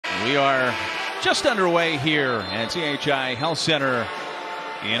We are just underway here at CHI Health Center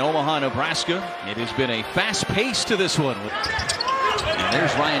in Omaha, Nebraska. It has been a fast pace to this one. And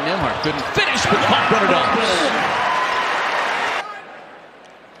there's Ryan Nembhard. Couldn't finish, but Kalkbrenner does.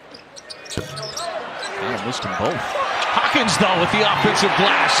 Kind of missed them both. Hawkins, though, with the offensive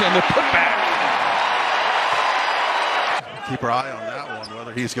glass and the putback. Keep our eye on that one,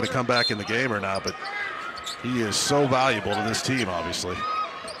 whether he's going to come back in the game or not, but he is so valuable to this team, obviously.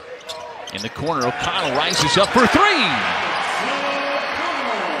 In the corner, O'Connell rises up for three.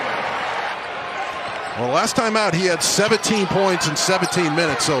 Well, last time out, he had 17 points in 17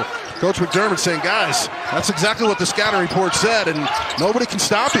 minutes. So Coach McDermott saying, guys, that's exactly what the scouting report said, and nobody can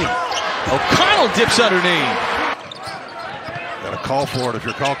stop him. O'Connell dips underneath. Got a call for it if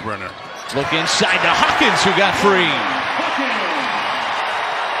you're Kalkbrenner. Look inside to Hawkins, who got free.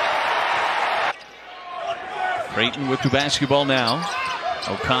 Creighton with the basketball now.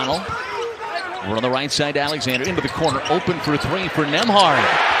 O'Connell. We're on the right side to Alexander. Into the corner. Open for three for Nembhard.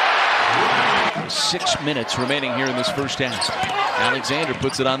 6 minutes remaining here in this first half. Alexander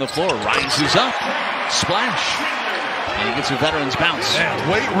puts it on the floor. Rises up. Splash. And he gets a veteran's bounce.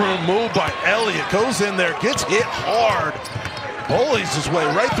 Man, weight room move by Elliott. Goes in there. Gets hit hard. Bullies his way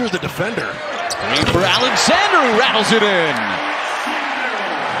right through the defender. Three for Alexander, who rattles it in.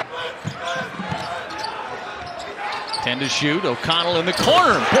 10 to shoot. O'Connell in the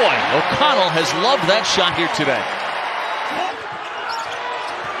corner. Boy, O'Connell has loved that shot here today.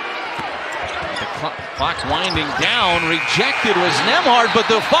 The clock's winding down. Rejected was Nembhard, but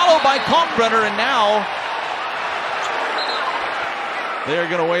the follow by Kalkbrenner, and now they're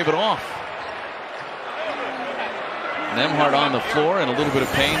going to wave it off. Nembhard on the floor in a little bit of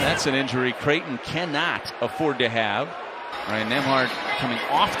pain. That's an injury Creighton cannot afford to have. Ryan Nembhard coming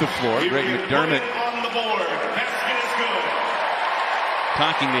off the floor. Greg McDermott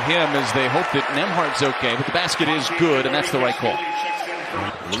talking to him as they hope that Nembhard's okay, but the basket is good, and that's the right call.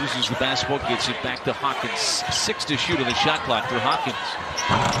 Loses the basketball, gets it back to Hawkins. 6 to shoot on the shot clock for Hawkins.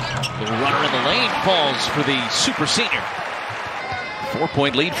 The runner in the lane falls for the super senior.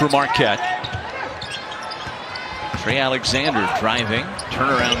 4-point lead for Marquette. Trey Alexander driving,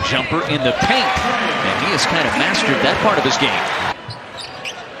 turnaround jumper in the paint, and he has kind of mastered that part of his game.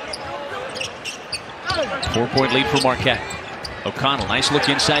 4-point lead for Marquette. O'Connell, nice look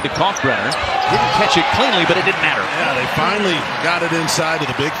inside to Kalkbrenner. Didn't catch it cleanly, but it didn't matter. Yeah, they finally got it inside to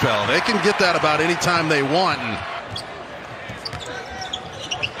the big fella. They can get that about any time they want.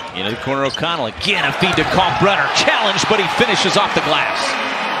 Into the corner, O'Connell. Again, a feed to Kalkbrenner. Challenged, but he finishes off the glass.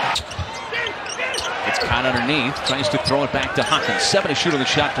 It's caught underneath. Tries to throw it back to Hawkins. 7 to shoot on the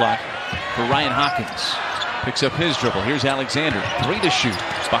shot clock for Ryan Hawkins. Picks up his dribble. Here's Alexander. 3 to shoot.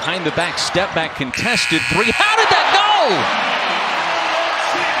 Behind the back, step back, contested 3. How did that go?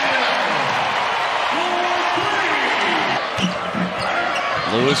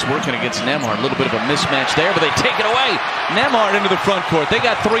 Lewis working against Nembhard. A little bit of a mismatch there, but they take it away. Nembhard into the front court. They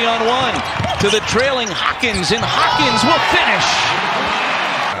got 3-on-1 to the trailing Hawkins, and Hawkins will finish.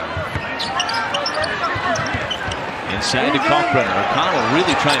 Inside to Kalkbrenner. O'Connell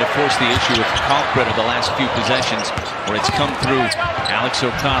really trying to force the issue with Kalkbrenner the last few possessions, where it's come through Alex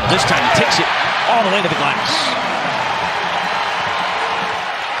O'Connell. This time he takes it all the way to the glass.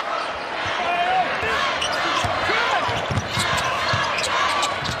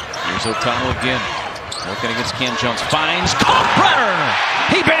 O'Connell again, working against Cam Jones, finds Kalkbrenner.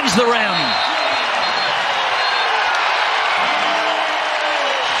 He bends the rim.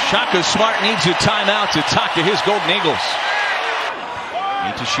 Shaka Smart needs a timeout to talk to his Golden Eagles.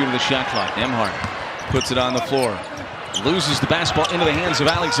 Need to shoot the shot clock. Nembhard puts it on the floor. Loses the basketball into the hands of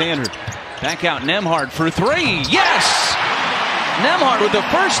Alexander. Back out Nembhard for 3. Yes! Nembhard with the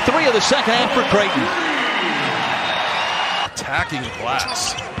first 3 of the second half for Creighton. Attacking the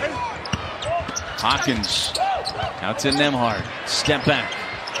glass. Hawkins out to Nembhard. Step back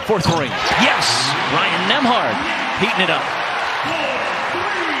for 3. Yes! Ryan Nembhard heating it up.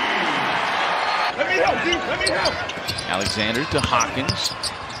 Let me help. Alexander to Hawkins.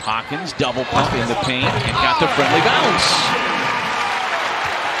 Hawkins double pump in the paint and got the friendly bounce.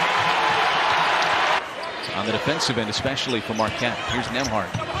 On the defensive end, especially for Marquette. Here's Nembhard.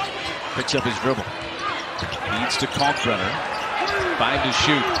 Picks up his dribble. Feeds to Kalkbrenner. 5 to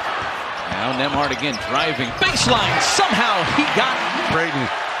shoot. Now Nembhard again driving. Baseline. Somehow he got Creighton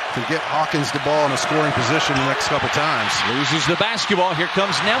to get Hawkins the ball in a scoring position the next couple times. Loses the basketball. Here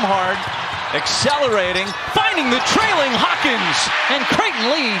comes Nembhard. Accelerating. Finding the trailing Hawkins. And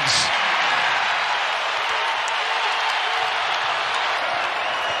Creighton leads.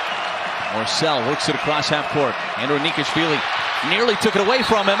 Morcell works it across half court. Andrew Nikashvili Nearly took it away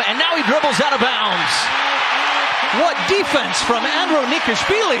from him, and now he dribbles out of bounds. What defense from Andrew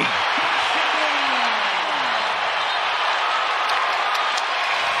Nikashvili.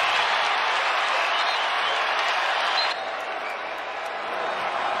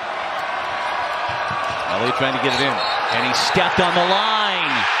 Elliott trying to get it in, and he stepped on the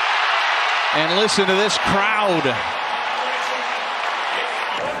line. And listen to this crowd.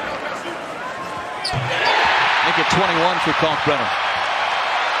 Make it 21 for Kalkbrenner.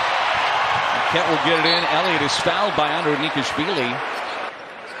 Marquette will get it in. Elliott is fouled by Andrew Nikashvili.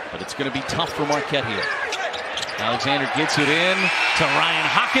 But it's going to be tough for Marquette here. Alexander gets it in to Ryan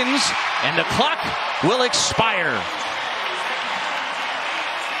Hawkins, and the clock will expire.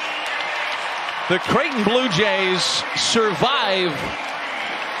 The Creighton Blue Jays survive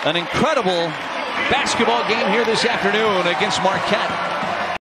an incredible basketball game here this afternoon against Marquette.